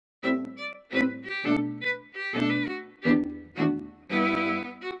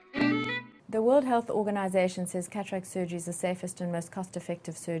World Health Organization says cataract surgery is the safest and most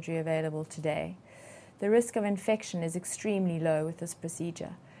cost-effective surgery available today. The risk of infection is extremely low with this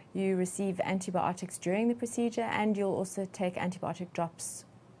procedure. You receive antibiotics during the procedure, and you'll also take antibiotic drops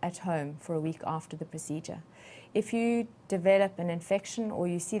at home for a week after the procedure. If you develop an infection or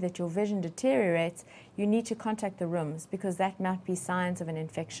you see that your vision deteriorates, you need to contact the rooms because that might be signs of an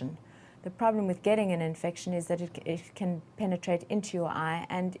infection. The problem with getting an infection is that it can penetrate into your eye,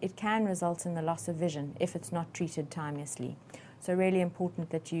 and it can result in the loss of vision if it's not treated timeously. So really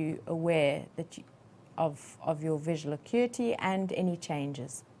important that you're aware of your visual acuity and any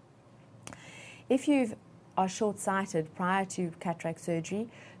changes. If you are short-sighted prior to cataract surgery,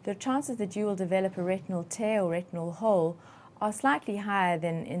 the chances that you will develop a retinal tear or retinal hole are slightly higher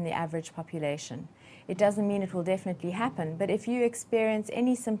than in the average population. It doesn't mean it will definitely happen, but if you experience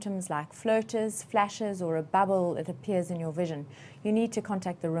any symptoms like floaters, flashes, or a bubble that appears in your vision, you need to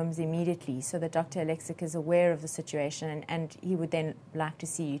contact the rooms immediately so that Dr. Aleksic is aware of the situation, and he would then like to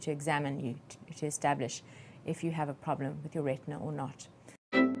see you to examine you to establish if you have a problem with your retina or not.